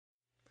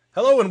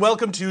Hello and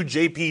welcome to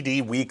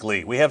JPD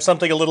Weekly. We have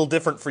something a little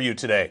different for you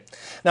today.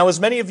 Now, as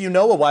many of you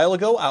know, a while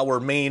ago, our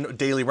main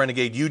Daily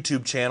Renegade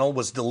YouTube channel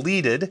was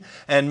deleted,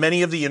 and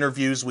many of the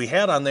interviews we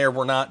had on there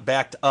were not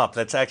backed up.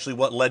 That's actually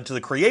what led to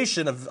the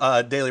creation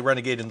of Daily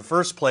Renegade in the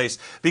first place,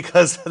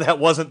 because that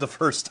wasn't the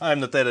first time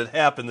that had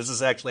happened. This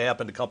has actually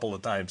happened a couple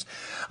of times.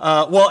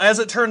 Well, as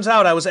it turns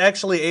out, I was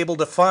actually able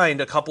to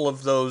find a couple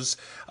of those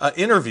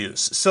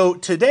interviews. So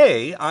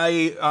today,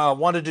 I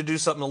wanted to do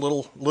something a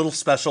little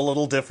special, a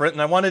little different,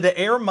 and I wanted to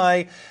air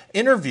my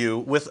interview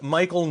with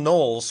Michael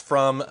Knowles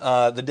from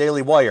the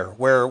Daily Wire,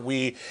 where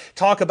we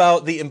talk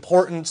about the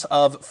importance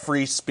of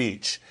free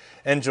speech.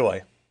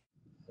 Enjoy.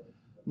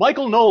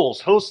 Michael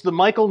Knowles hosts the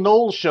Michael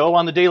Knowles Show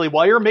on the Daily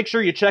Wire. Make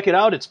sure you check it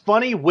out. It's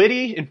funny,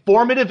 witty,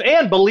 informative,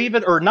 and believe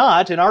it or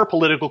not, in our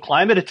political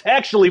climate, it's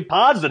actually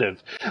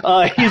positive.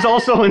 He's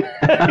also an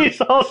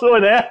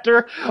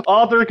actor,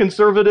 author,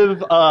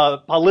 conservative,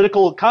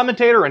 political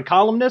commentator, and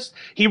columnist.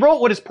 He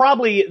wrote what is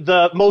probably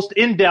the most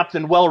in-depth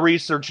and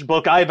well-researched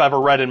book I've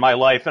ever read in my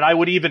life, and I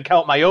would even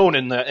count my own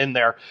in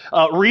there.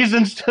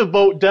 Reasons to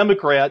Vote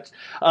Democrat,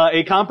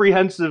 a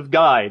comprehensive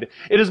guide.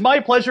 It is my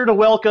pleasure to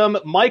welcome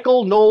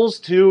Michael Knowles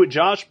to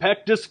Josh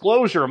Peck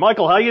Disclosure.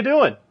 Michael, how you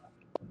doing?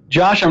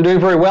 Josh, I'm doing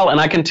very well,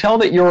 and I can tell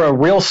that you're a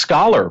real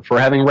scholar for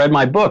having read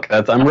my book.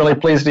 I'm really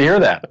pleased to hear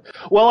that.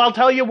 Well, I'll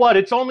tell you what,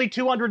 it's only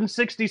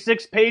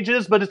 266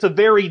 pages, but it's a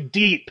very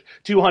deep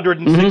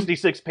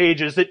 266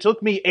 pages. It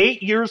took me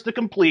 8 years to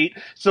complete,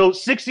 so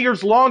 6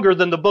 years longer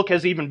than the book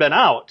has even been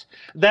out.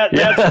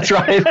 That's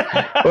right.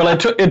 Well,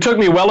 it took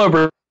me well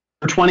over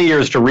 20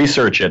 years to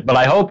research it, but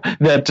I hope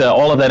that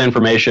all of that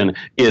information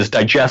is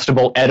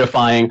digestible,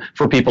 edifying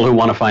for people who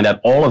want to find out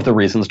all of the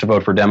reasons to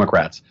vote for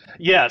Democrats.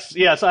 Yes,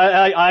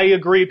 I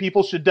agree.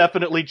 People should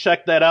definitely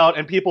check that out,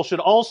 and people should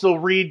also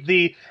read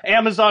the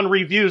Amazon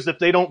reviews if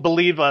they don't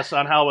believe us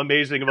on how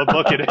amazing of a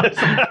book it is.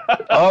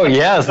 Oh,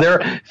 yes.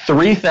 There are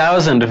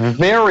 3,000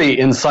 very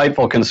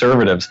insightful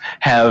conservatives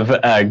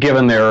have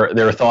given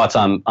their thoughts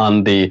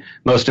on the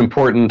most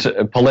important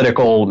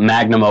political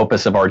magnum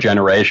opus of our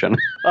generation.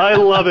 I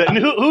love it. And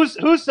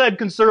who said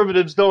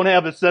conservatives don't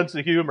have a sense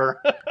of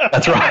humor?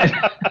 That's right.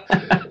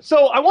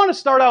 So I want to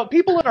start out,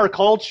 people in our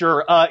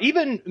culture,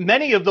 even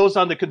many of those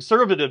on the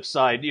conservative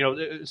side,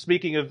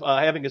 speaking of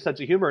having a sense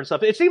of humor and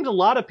stuff, it seems a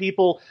lot of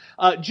people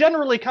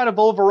generally kind of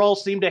overall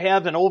seem to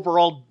have an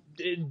overall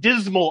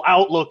dismal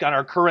outlook on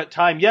our current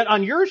time. Yet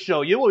on your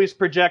show, you always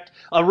project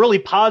a really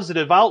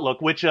positive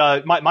outlook, which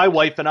my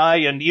wife and I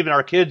and even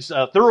our kids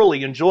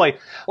thoroughly enjoy.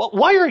 Well,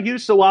 why are you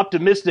so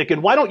optimistic,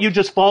 and why don't you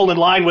just fall in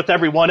line with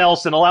everyone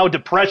else and allow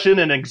depression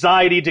and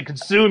anxiety to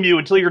consume you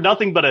until you're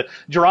nothing but a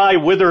dry,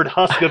 withered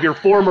husk of your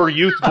former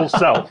youthful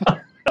self?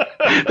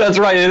 That's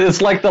right. It's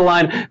like the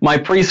line, my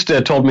priest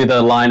told me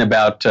the line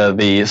about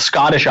the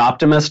Scottish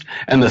optimist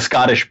and the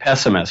Scottish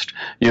pessimist.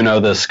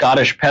 The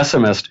Scottish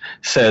pessimist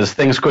says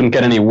things couldn't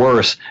get any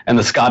worse, and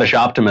the Scottish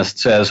optimist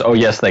says, oh,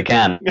 yes, they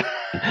can.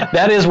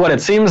 That is what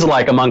it seems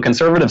like among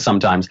conservatives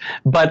sometimes.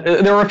 But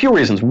there are a few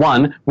reasons.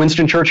 One,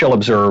 Winston Churchill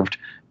observed,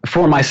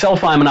 for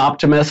myself, I'm an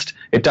optimist.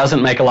 It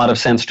doesn't make a lot of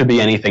sense to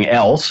be anything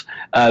else.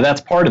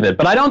 That's part of it.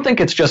 But I don't think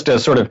it's just a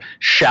sort of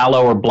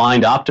shallow or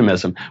blind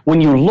optimism.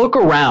 When you look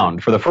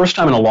around for the first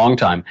time in a long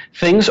time,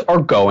 things are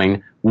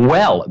going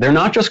well. They're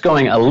not just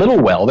going a little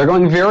well, they're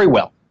going very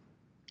well.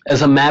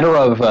 As a matter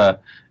of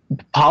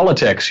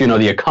politics,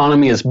 the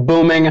economy is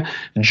booming,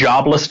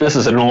 joblessness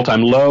is at an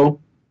all-time low.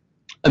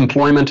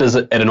 Employment is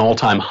at an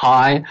all-time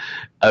high.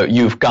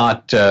 You've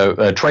got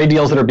trade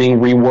deals that are being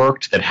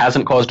reworked that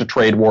hasn't caused a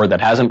trade war,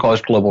 that hasn't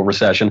caused global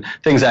recession.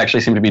 Things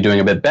actually seem to be doing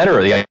a bit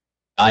better. The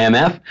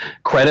IMF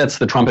credits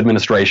the Trump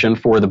administration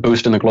for the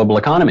boost in the global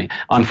economy.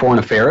 On foreign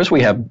affairs,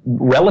 we have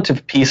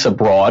relative peace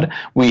abroad.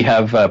 We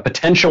have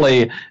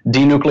potentially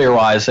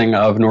denuclearizing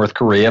of North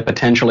Korea,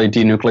 potentially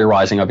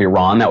denuclearizing of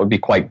Iran. That would be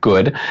quite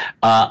good.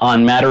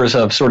 On matters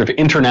of sort of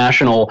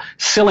international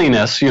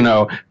silliness,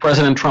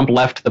 President Trump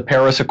left the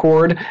Paris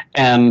Accord,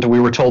 and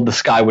we were told the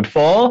sky would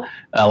fall.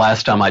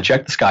 Last time I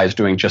checked, the sky is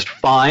doing just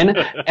fine.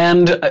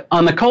 And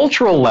on the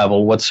cultural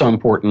level, what's so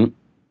important,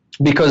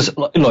 because,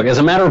 look, as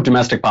a matter of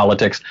domestic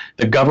politics,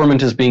 the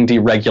government is being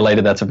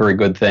deregulated. That's a very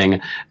good thing.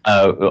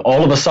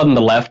 All of a sudden,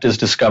 the left is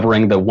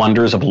discovering the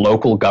wonders of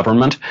local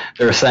government.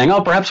 They're saying,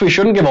 oh, perhaps we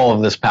shouldn't give all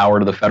of this power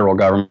to the federal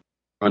government.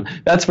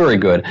 That's very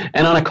good.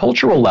 And on a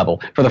cultural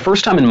level, for the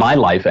first time in my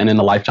life and in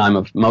the lifetime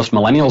of most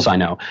millennials I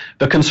know,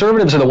 the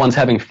conservatives are the ones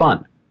having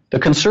fun. The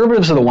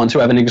conservatives are the ones who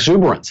have an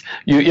exuberance.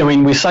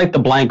 We cite the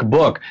blank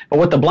book, but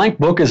what the blank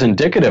book is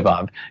indicative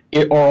of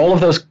are all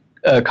of those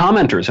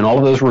commenters and all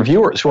of those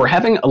reviewers who are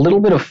having a little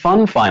bit of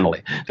fun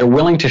finally. They're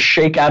willing to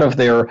shake out of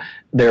their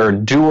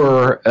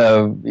doer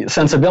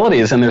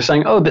sensibilities, and they're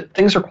saying, oh,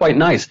 things are quite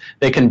nice.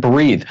 They can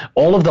breathe.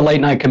 All of the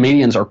late night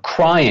comedians are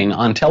crying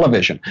on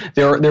television.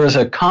 There is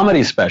a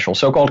comedy special,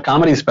 so-called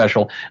comedy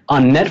special,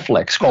 on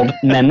Netflix called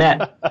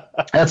Nanette.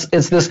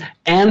 It's this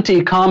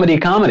anti-comedy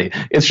comedy.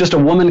 It's just a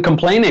woman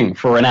complaining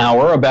for an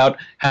hour about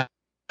how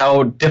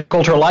how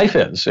difficult her life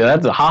is.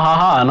 That's ha ha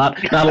ha,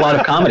 not a lot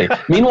of comedy.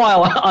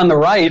 Meanwhile, on the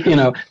right,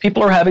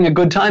 people are having a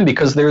good time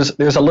because there's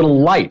a little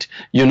light.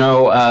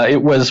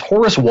 It was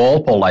Horace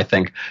Walpole, I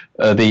think,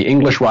 the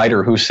English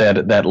writer, who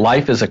said that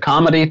life is a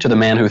comedy to the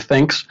man who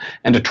thinks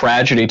and a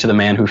tragedy to the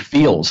man who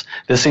feels.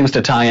 This seems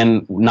to tie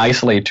in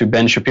nicely to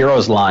Ben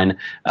Shapiro's line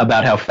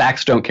about how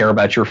facts don't care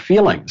about your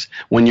feelings.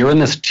 When you're in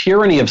this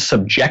tyranny of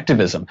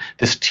subjectivism,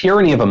 this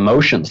tyranny of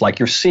emotions, like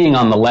you're seeing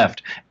on the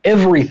left,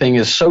 everything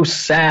is so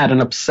sad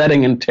and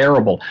upsetting and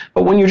terrible.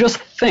 But when you just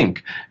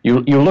think,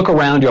 you look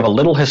around, you have a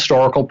little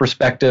historical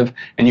perspective,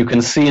 and you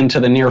can see into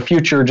the near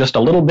future just a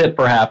little bit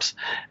perhaps,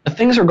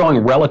 things are going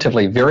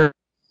relatively very,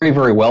 very,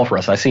 very well for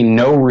us. I see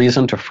no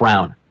reason to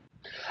frown.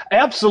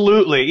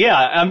 Absolutely,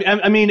 yeah.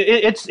 I mean,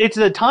 it's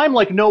a time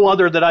like no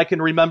other that I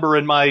can remember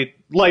in my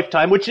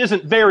lifetime, which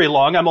isn't very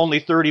long. I'm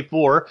only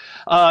 34,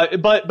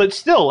 but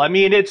still, I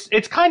mean,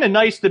 it's kind of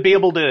nice to be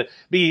able to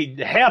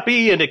be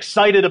happy and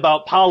excited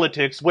about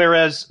politics.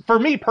 Whereas for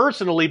me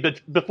personally,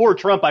 before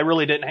Trump, I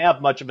really didn't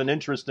have much of an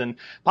interest in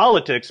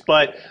politics.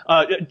 But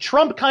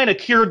Trump kind of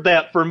cured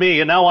that for me,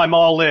 and now I'm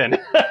all in.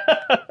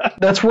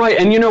 That's right.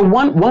 And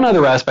one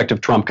other aspect of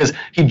Trump, because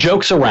he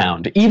jokes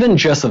around, even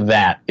just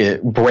that,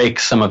 it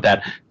breaks some of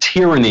that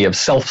tyranny of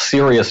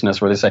self-seriousness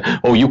where they say,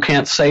 oh, you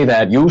can't say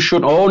that. You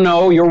should. Oh,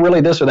 no, you're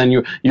really this, or then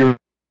you're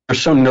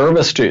so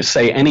nervous to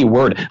say any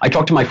word. I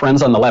talked to my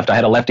friends on the left. I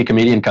had a lefty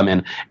comedian come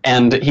in,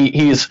 and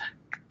he's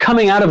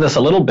coming out of this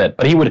a little bit,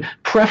 but he would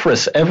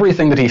preface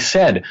everything that he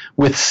said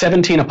with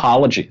 17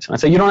 apologies. And I'd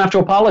say, you don't have to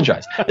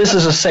apologize. This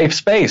is a safe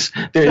space.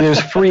 There's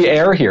free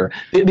air here.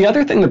 The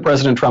other thing that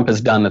President Trump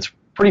has done that's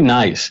pretty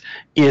nice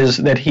is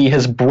that he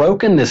has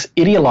broken this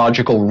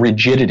ideological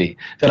rigidity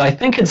that I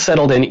think had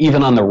settled in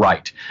even on the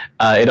right.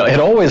 It had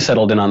always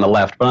settled in on the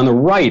left, but on the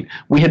right,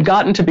 we had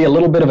gotten to be a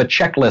little bit of a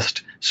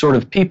checklist sort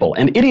of people.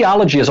 And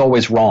ideology is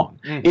always wrong.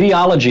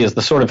 Ideology is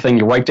the sort of thing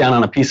you write down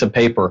on a piece of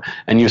paper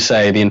and you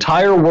say, the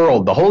entire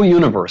world, the whole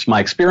universe, my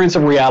experience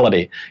of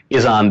reality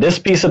is on this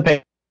piece of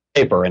paper,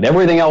 and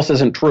everything else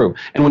isn't true.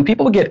 And when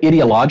people get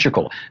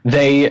ideological,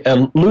 they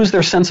lose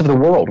their sense of the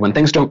world. When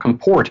things don't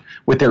comport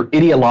with their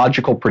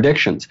ideological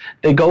predictions,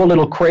 they go a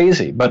little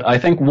crazy. But I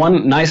think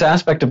one nice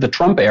aspect of the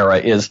Trump era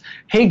is,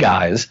 hey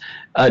guys,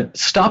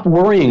 stop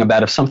worrying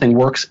about if something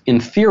works in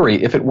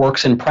theory if it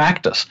works in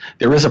practice.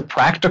 There is a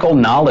practical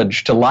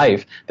knowledge to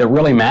life that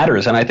really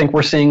matters, and I think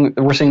we're seeing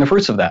the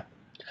fruits of that.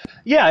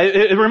 Yeah,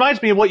 it reminds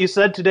me of what you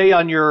said today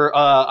on your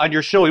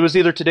show. It was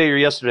either today or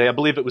yesterday. I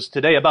believe it was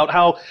today, about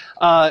how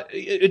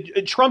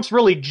Trump's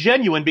really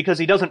genuine because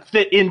he doesn't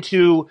fit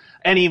into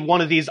any one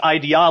of these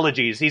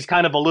ideologies. He's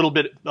kind of a little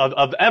bit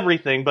of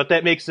everything, but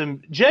that makes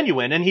him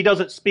genuine. And he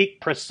doesn't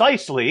speak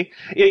precisely.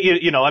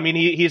 I mean,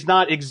 he's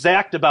not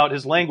exact about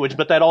his language,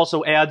 but that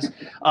also adds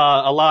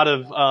a lot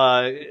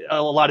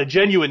of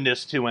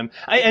genuineness to him.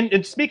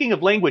 And speaking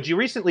of language, you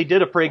recently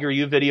did a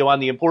PragerU video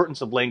on the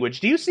importance of language.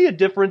 Do you see a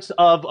difference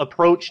of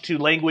approach to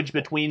language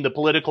between the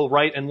political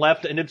right and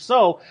left? And if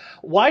so,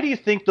 why do you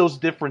think those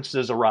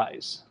differences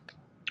arise?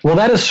 Well,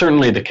 that is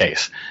certainly the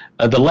case.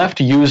 The left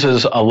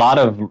uses a lot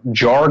of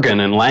jargon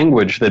and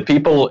language that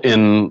people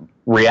in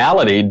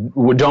reality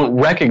don't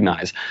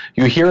recognize.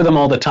 You hear them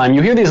all the time.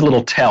 You hear these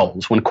little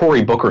tells when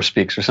Cory Booker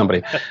speaks or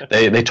somebody.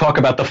 They talk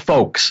about the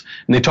folks,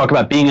 and they talk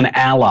about being an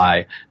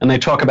ally, and they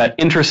talk about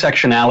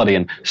intersectionality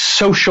and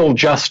social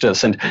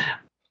justice, and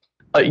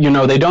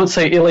they don't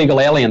say illegal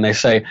alien, they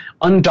say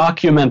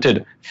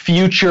undocumented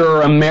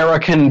future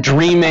American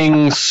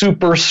dreaming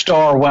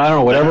superstar, well, I don't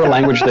know, whatever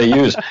language they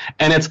use.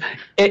 And it's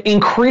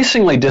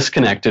increasingly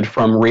disconnected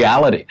from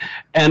reality.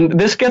 And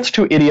this gets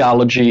to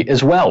ideology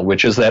as well,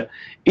 which is that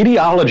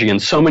ideology in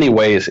so many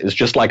ways is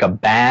just like a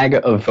bag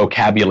of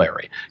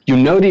vocabulary. You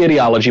know the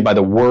ideology by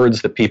the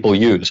words that people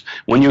use.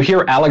 When you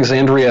hear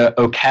Alexandria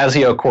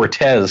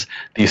Ocasio-Cortez,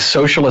 the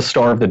socialist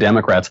star of the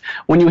Democrats,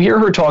 when you hear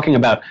her talking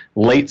about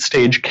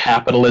late-stage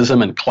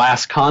capitalism and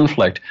class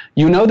conflict,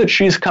 you know that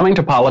she's coming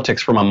to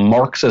politics from a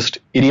Marxist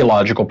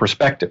ideological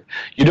perspective.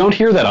 You don't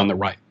hear that on the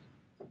right.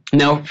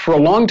 Now, for a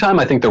long time,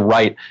 I think the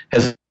right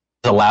has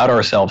allowed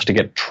ourselves to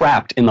get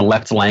trapped in the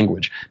left's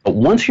language. But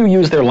once you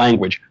use their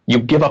language, you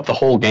give up the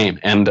whole game.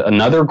 And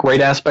another great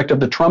aspect of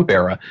the Trump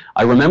era,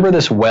 I remember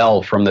this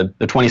well from the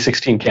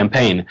 2016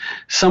 campaign.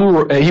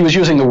 He was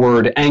using the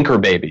word anchor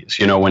babies,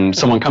 when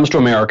someone comes to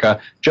America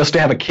just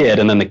to have a kid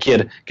and then the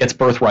kid gets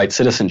birthright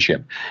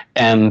citizenship.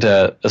 And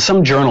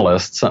some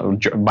journalists,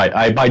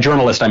 by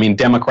journalist I mean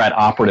Democrat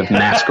operative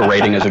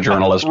masquerading as a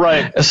journalist,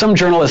 right. Some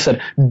journalist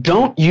said,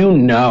 don't you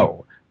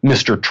know,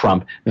 Mr.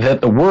 Trump,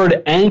 that the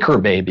word anchor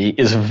baby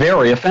is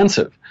very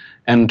offensive?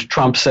 And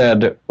Trump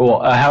said,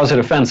 well, how's it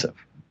offensive?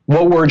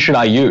 What word should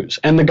I use?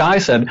 And the guy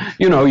said,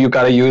 you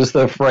got to use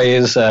the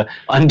phrase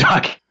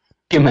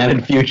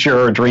undocumented future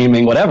or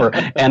dreaming, whatever.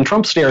 And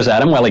Trump stares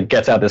at him while he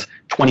gets out this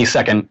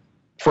 20-second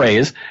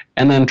phrase.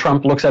 And then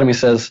Trump looks at him, he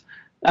says,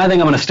 I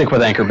think I'm going to stick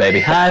with Anchor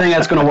Baby. I think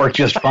that's going to work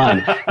just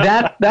fine.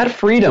 That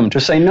freedom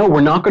to say, no,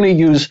 we're not going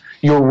to use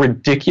your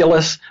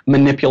ridiculous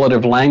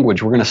manipulative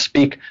language. We're going to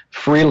speak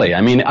freely.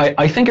 I mean,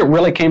 I think it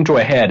really came to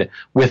a head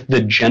with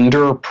the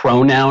gender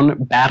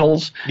pronoun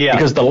battles. Yeah.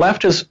 Because the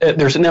left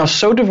there's now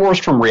so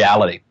divorced from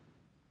reality.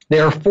 They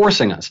are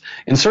forcing us.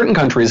 In certain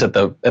countries, at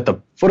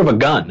the foot of a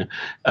gun,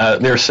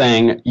 they're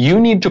saying, you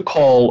need to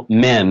call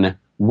men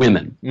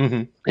women.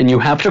 Mm-hmm. And you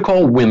have to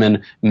call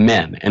women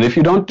men. And if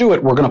you don't do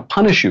it, we're going to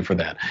punish you for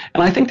that.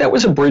 And I think that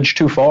was a bridge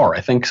too far.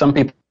 I think some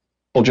people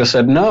just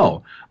said,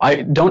 no,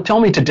 don't tell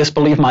me to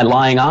disbelieve my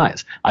lying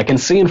eyes. I can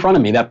see in front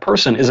of me that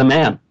person is a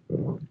man.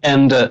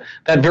 And that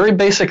very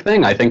basic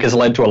thing, I think, has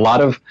led to a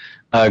lot of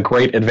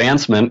great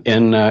advancement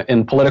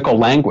in political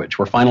language.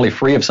 We're finally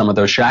free of some of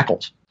those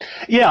shackles.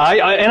 Yeah,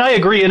 I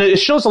agree, and it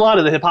shows a lot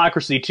of the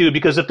hypocrisy too.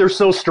 Because if they're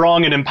so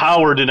strong and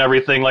empowered and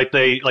everything, like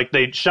they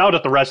shout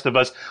at the rest of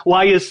us,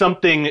 why is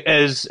something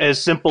as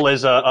simple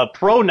as a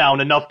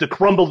pronoun enough to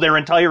crumble their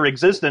entire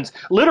existence?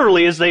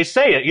 Literally, as they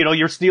say it,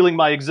 you're stealing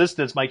my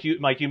existence, my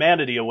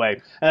humanity away.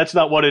 And that's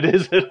not what it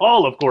is at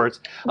all, of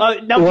course.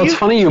 Now, well, it's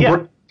funny you.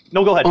 Yeah.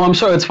 No, go ahead. Oh, I'm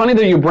sorry. It's funny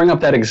that you bring up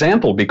that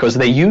example because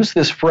they use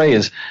this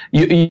phrase.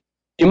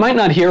 You might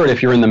not hear it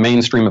if you're in the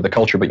mainstream of the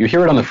culture, but you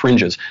hear it on the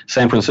fringes,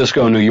 San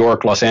Francisco, New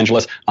York, Los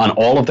Angeles, on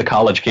all of the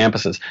college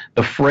campuses.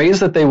 The phrase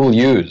that they will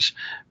use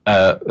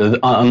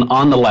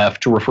on the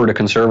left to refer to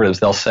conservatives,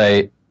 they'll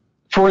say,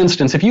 for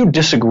instance, if you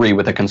disagree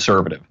with a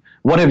conservative,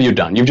 what have you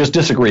done? You've just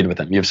disagreed with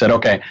him. You've said,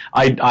 okay,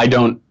 I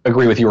don't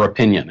agree with your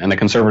opinion. And the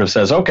conservative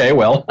says, okay,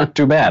 well,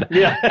 too bad.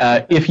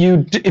 Yeah. If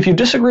you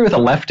disagree with a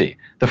lefty,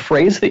 the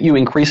phrase that you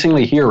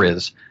increasingly hear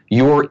is,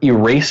 you're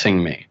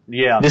erasing me.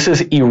 Yeah. This is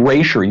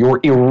erasure.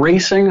 You're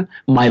erasing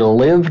my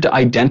lived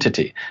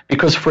identity.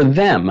 Because for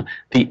them,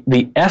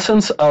 the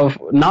essence of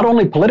not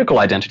only political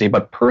identity,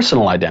 but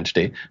personal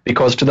identity,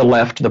 because to the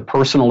left, the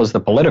personal is the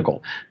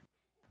political.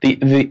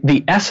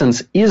 The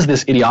essence is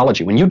this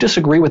ideology. When you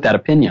disagree with that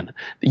opinion,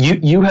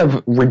 you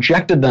have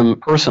rejected them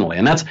personally.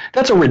 And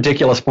that's a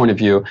ridiculous point of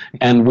view,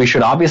 and we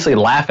should obviously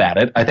laugh at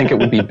it. I think it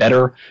would be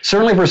better,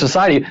 certainly for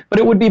society, but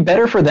it would be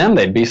better for them.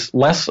 They'd be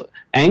less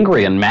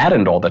angry and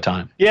maddened all the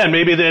time. Yeah, and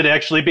maybe they'd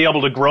actually be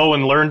able to grow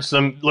and learn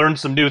some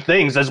new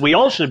things, as we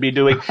all should be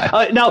doing.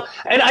 Now,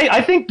 and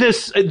I think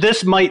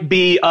this might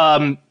be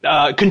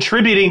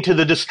contributing to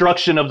the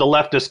destruction of the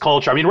leftist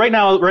culture. I mean, right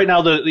now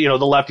the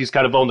lefties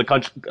kind of own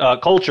the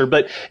culture,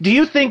 but do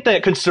you think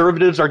that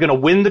conservatives are going to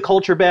win the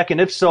culture back? And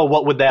if so,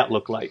 what would that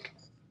look like?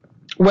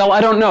 Well,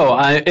 I don't know.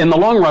 In the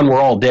long run, we're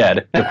all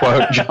dead, to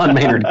quote John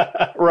Maynard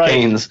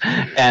Keynes.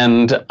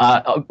 And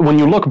when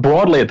you look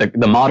broadly at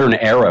the modern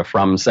era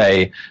from,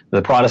 say,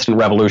 the Protestant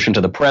Revolution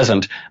to the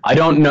present, I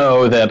don't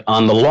know that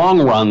on the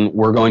long run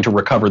we're going to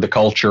recover the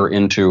culture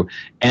into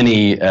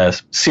any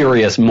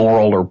serious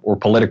moral or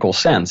political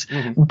sense.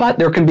 Mm-hmm. But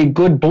there can be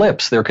good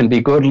blips. There can be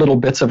good little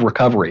bits of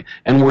recovery.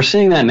 And we're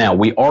seeing that now.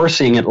 We are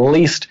seeing at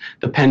least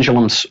the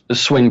pendulum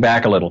swing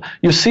back a little.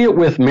 You see it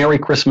with Merry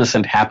Christmas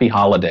and Happy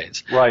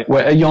Holidays. Right.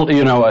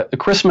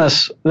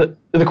 Christmas,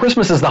 the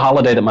Christmas is the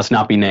holiday that must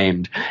not be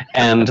named.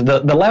 And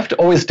the left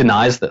always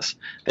denies this.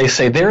 They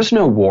say, there's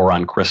no war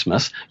on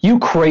Christmas. You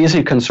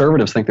crazy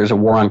conservatives think there's a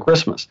war on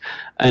Christmas.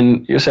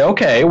 And you say,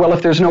 okay, well,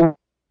 if there's no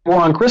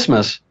war on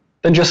Christmas,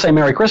 then just say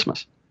Merry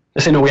Christmas.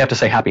 They say, no, we have to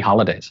say Happy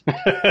Holidays.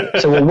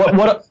 So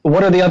well,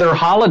 what are the other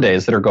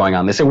holidays that are going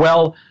on? They say,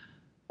 well,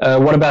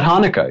 what about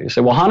Hanukkah? You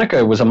say, well,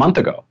 Hanukkah was a month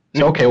ago.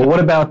 So, okay, well, what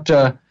about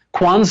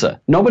Kwanzaa?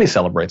 Nobody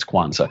celebrates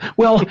Kwanzaa.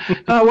 Well,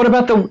 what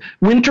about the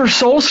winter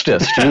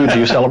solstice? Do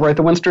you celebrate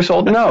the winter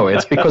solstice? No,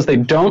 it's because they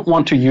don't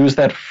want to use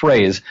that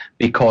phrase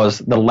because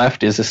the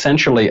left is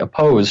essentially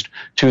opposed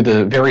to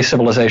the very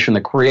civilization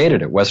that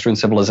created it, Western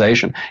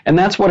civilization. And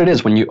that's what it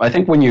is. When you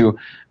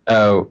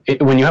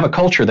have a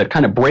culture that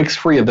kind of breaks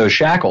free of those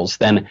shackles,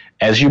 then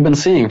as you've been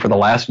seeing for the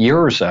last year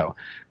or so,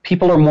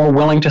 people are more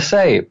willing to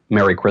say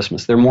Merry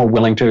Christmas. They're more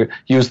willing to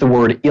use the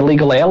word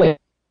illegal alien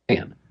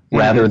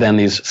rather than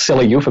these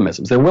silly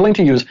euphemisms. They're willing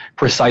to use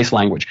precise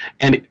language.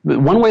 And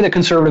one way that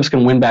conservatives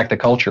can win back the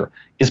culture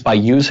is by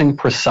using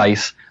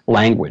precise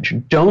language.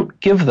 Don't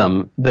give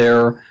them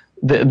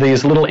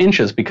these little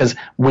inches, because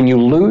when you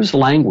lose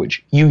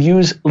language,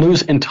 you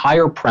lose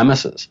entire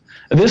premises.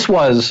 This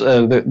was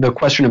the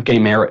question of gay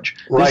marriage.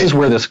 Right. This is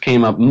where this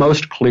came up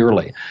most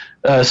clearly.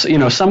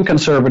 Some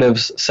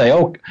conservatives say,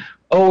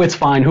 oh, it's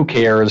fine, who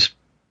cares?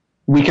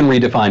 We can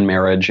redefine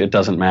marriage, it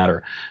doesn't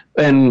matter.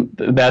 And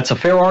that's a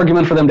fair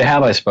argument for them to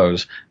have, I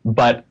suppose.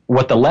 But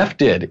what the left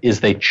did is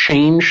they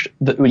changed,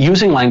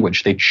 using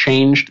language, they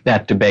changed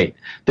that debate.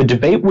 The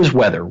debate was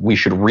whether we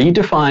should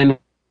redefine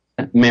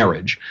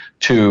marriage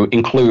to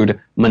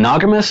include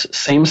monogamous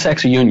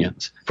same-sex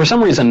unions. For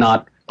some reason,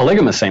 not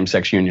polygamous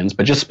same-sex unions,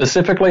 but just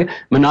specifically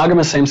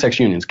monogamous same-sex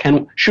unions.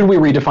 Should we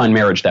redefine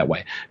marriage that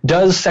way?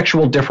 Does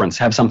sexual difference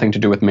have something to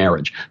do with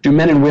marriage? Do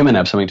men and women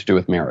have something to do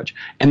with marriage?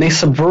 And they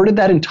subverted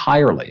that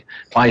entirely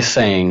by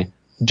saying,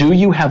 do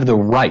you have the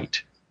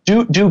right,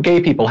 do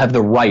gay people have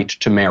the right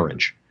to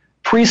marriage?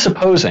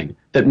 Presupposing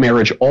that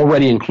marriage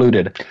already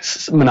included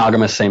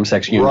monogamous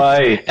same-sex unions.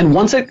 Right. And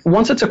once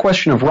it's a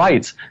question of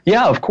rights,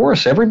 yeah, of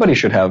course, everybody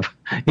should have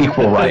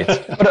equal rights.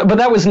 But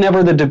that was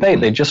never the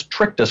debate. They just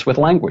tricked us with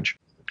language.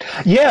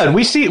 Yeah, and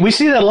we see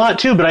that a lot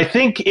too. But I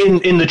think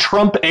in the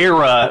Trump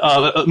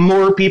era,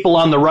 more people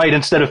on the right,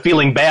 instead of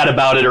feeling bad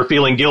about it or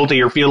feeling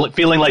guilty or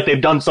feeling like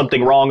they've done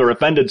something wrong or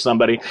offended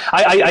somebody,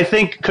 I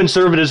think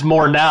conservatives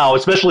more now,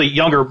 especially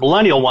younger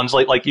millennial ones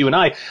like you and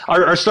I,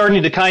 are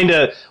starting to kind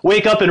of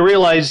wake up and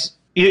realize,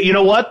 you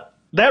know what,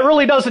 that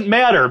really doesn't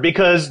matter,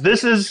 because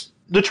this is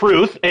the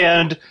truth,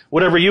 and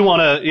whatever you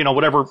want to,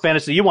 whatever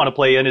fantasy you want to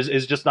play in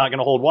is just not going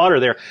to hold water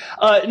there.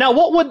 Now,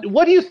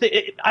 what do you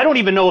think? I don't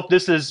even know if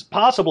this is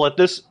possible at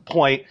this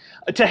point,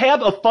 to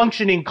have a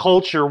functioning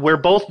culture where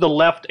both the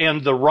left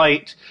and the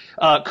right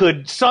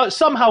could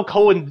somehow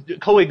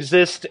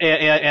coexist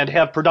and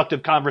have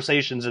productive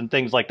conversations and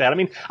things like that. I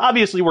mean,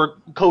 obviously we're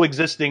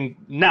coexisting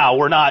now.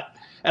 We're not,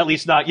 at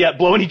least not yet,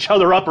 blowing each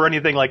other up or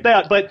anything like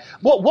that. But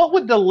what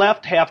would the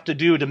left have to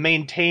do to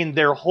maintain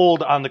their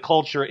hold on the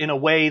culture in a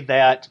way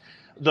that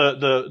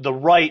the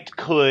right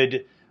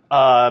could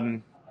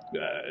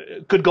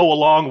go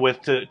along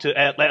with, to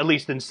at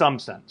least in some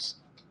sense?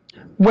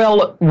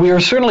 Well, we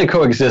are certainly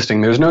coexisting.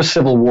 There's no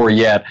civil war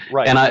yet.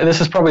 Right. And this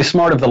is probably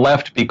smart of the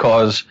left,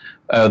 because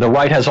the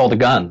right has all the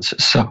guns.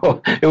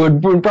 So it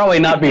would probably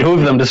not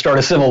behoove them to start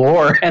a civil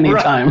war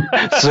anytime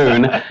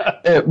soon.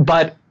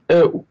 But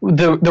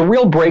the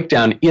real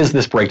breakdown is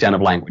this breakdown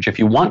of language. If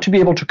you want to be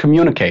able to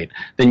communicate,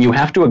 then you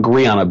have to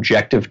agree on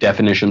objective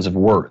definitions of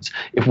words.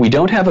 If we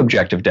don't have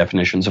objective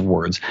definitions of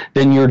words,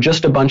 then you're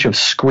just a bunch of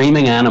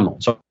screaming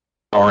animals,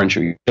 aren't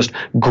you? You're just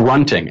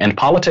grunting. And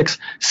politics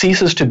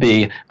ceases to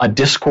be a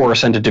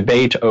discourse and a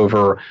debate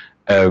over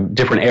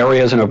different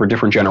areas and over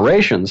different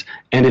generations,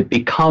 and it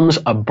becomes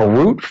a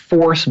brute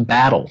force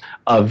battle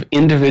of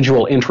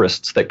individual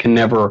interests that can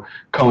never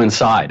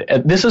coincide.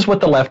 This is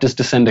what the left is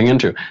descending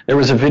into. There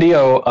was a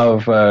video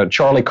of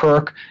Charlie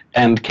Kirk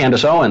and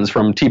Candace Owens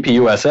from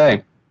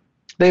TPUSA.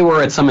 They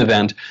were at some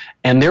event,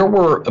 and there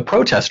were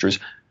protesters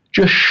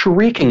just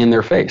shrieking in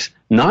their face.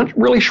 Not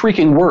really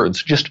shrieking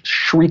words, just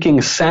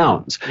shrieking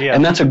sounds. Yeah.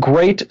 And that's a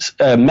great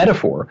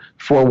metaphor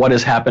for what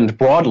has happened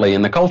broadly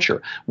in the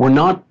culture. We're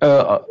not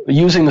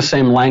using the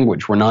same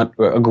language. We're not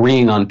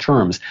agreeing on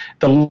terms.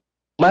 The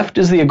left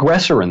is the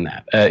aggressor in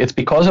that. It's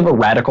because of a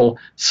radical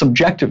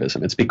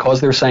subjectivism. It's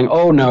because they're saying,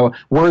 oh no,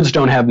 words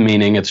don't have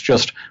meaning. It's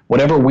just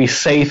whatever we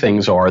say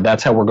things are,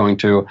 that's how we're going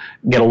to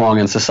get along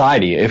in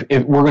society.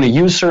 If we're going to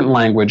use certain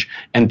language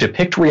and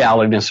depict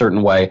reality in a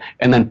certain way,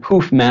 and then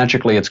poof,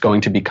 magically it's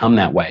going to become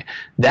that way.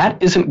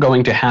 That isn't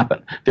going to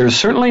happen. There's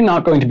certainly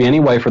not going to be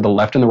any way for the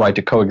left and the right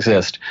to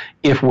coexist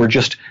if we're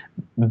just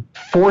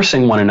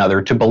forcing one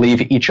another to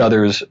believe each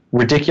other's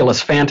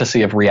ridiculous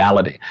fantasy of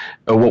reality.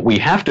 What we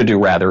have to do,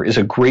 rather, is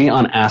agree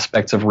on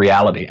aspects of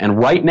reality. And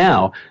right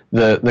now,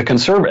 the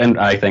conservative, and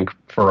I think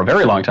for a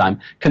very long time,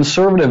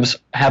 conservatives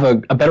have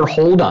a better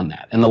hold on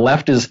that. And the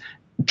left is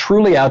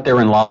truly out there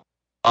in la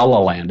la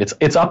land.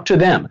 It's up to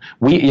them.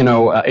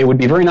 It would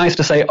be very nice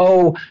to say,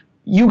 oh,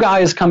 you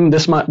guys come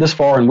this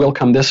far and we'll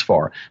come this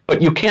far.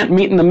 But you can't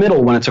meet in the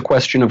middle when it's a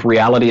question of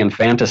reality and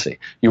fantasy.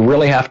 You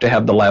really have to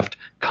have the left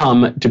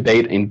come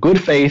debate in good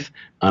faith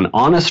on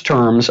honest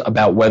terms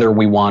about whether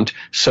we want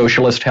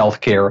socialist health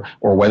care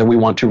or whether we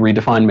want to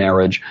redefine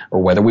marriage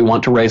or whether we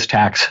want to raise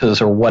taxes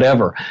or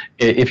whatever.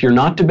 If you're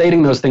not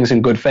debating those things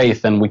in good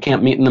faith, then we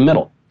can't meet in the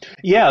middle.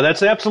 Yeah,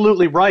 that's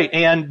absolutely right.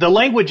 And the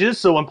language is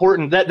so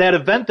important. That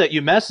event that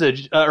you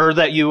messaged or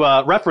that you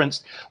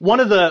referenced,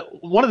 one of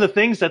the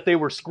things that they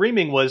were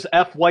screaming was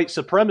F white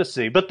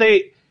supremacy. But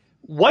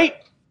white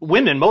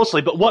women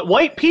mostly, but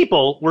white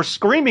people were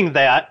screaming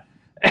that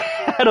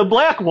at a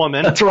black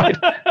woman. That's right.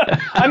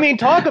 I mean,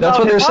 talk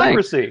about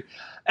hypocrisy.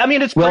 I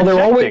mean, it's projecting.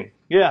 They're always,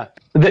 yeah.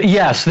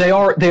 Yes, they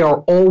are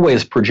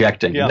always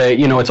projecting. Yeah.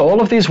 It's all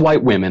of these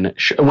white women.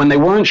 When they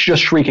weren't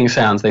just shrieking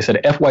sounds, they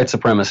said F white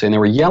supremacy, and they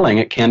were yelling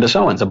at Candace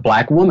Owens, a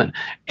black woman.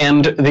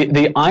 And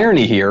the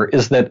irony here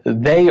is that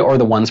they are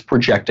the ones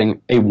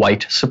projecting a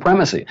white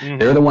supremacy. Mm-hmm.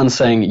 They're the ones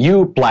saying,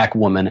 you, black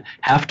woman,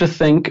 have to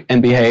think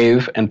and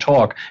behave and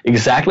talk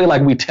exactly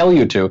like we tell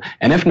you to,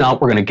 and if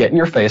not, we're going to get in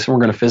your face and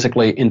we're going to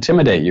physically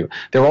intimidate you.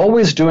 They're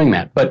always doing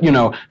that. But,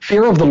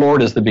 fear of the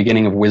Lord is the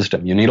beginning of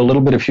wisdom. You need a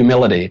little bit of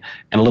humility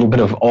and a little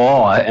bit of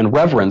awe and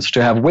reverence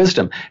to have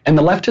wisdom. And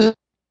the left has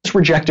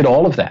rejected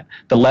all of that.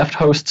 The left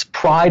hosts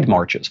pride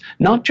marches,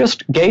 not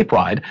just gay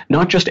pride,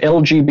 not just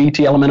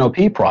LGBT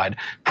LMNOP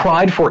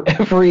pride for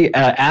every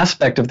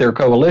aspect of their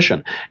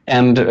coalition.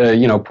 And,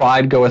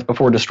 pride goeth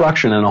before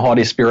destruction and a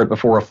haughty spirit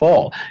before a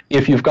fall.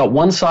 If you've got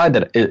one side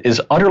that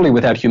is utterly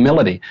without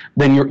humility,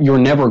 then you're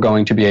never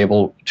going to be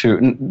able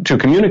to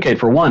communicate,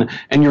 for one,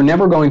 and you're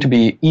never going to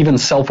be even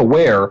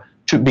self-aware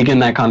to begin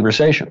that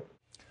conversation.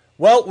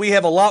 Well, we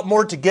have a lot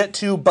more to get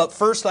to, but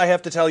first I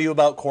have to tell you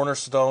about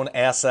Cornerstone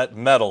Asset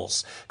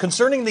Metals.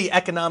 Concerning the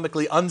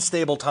economically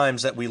unstable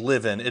times that we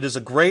live in, it is a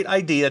great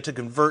idea to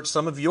convert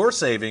some of your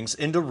savings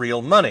into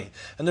real money.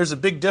 And there's a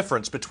big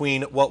difference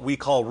between what we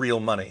call real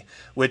money,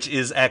 which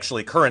is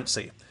actually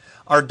currency.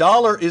 Our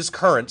dollar is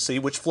currency,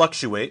 which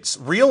fluctuates.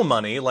 Real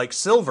money, like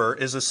silver,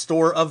 is a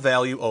store of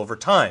value over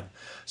time.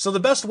 So the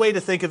best way to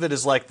think of it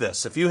is like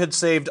this. If you had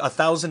saved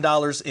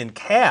 $1,000 in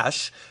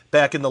cash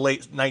back in the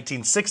late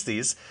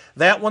 1960s,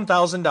 that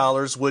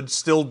 $1,000 would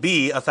still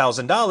be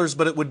 $1,000,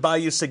 but it would buy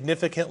you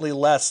significantly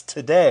less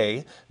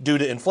today due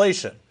to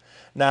inflation.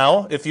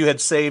 Now, if you had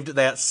saved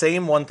that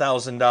same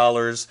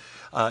 $1,000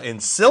 in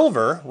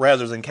silver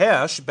rather than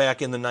cash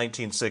back in the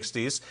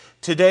 1960s,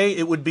 today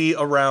it would be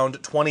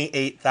around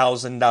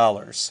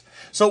 $28,000.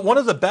 So one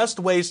of the best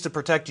ways to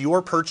protect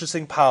your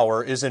purchasing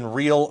power is in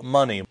real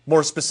money,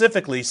 more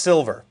specifically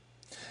silver.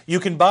 You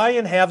can buy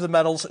and have the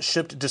metals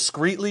shipped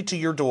discreetly to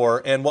your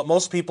door, and what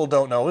most people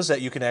don't know is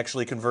that you can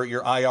actually convert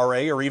your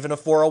IRA or even a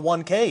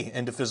 401k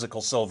into physical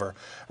silver,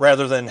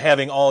 rather than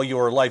having all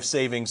your life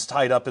savings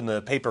tied up in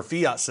the paper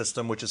fiat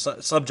system, which is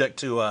subject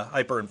to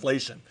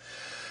hyperinflation.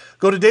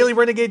 Go to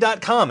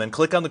dailyrenegade.com and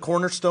click on the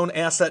Cornerstone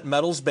Asset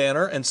Metals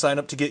banner and sign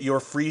up to get your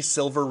free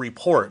silver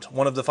report.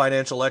 One of the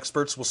financial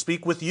experts will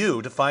speak with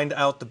you to find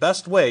out the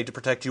best way to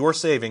protect your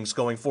savings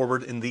going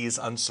forward in these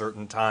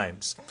uncertain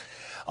times.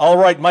 All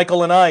right,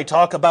 Michael and I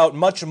talk about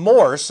much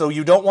more, so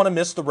you don't want to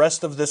miss the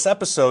rest of this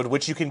episode,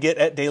 which you can get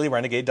at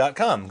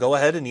dailyrenegade.com. Go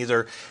ahead and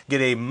either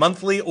get a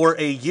monthly or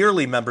a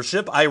yearly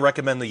membership. I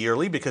recommend the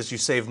yearly because you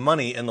save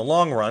money in the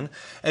long run,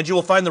 and you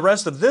will find the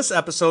rest of this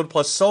episode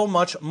plus so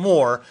much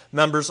more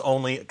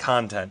members-only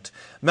content.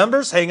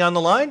 Members, hang on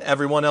the line.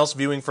 Everyone else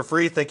viewing for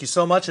free, thank you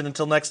so much, and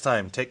until next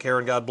time, take care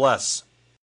and God bless.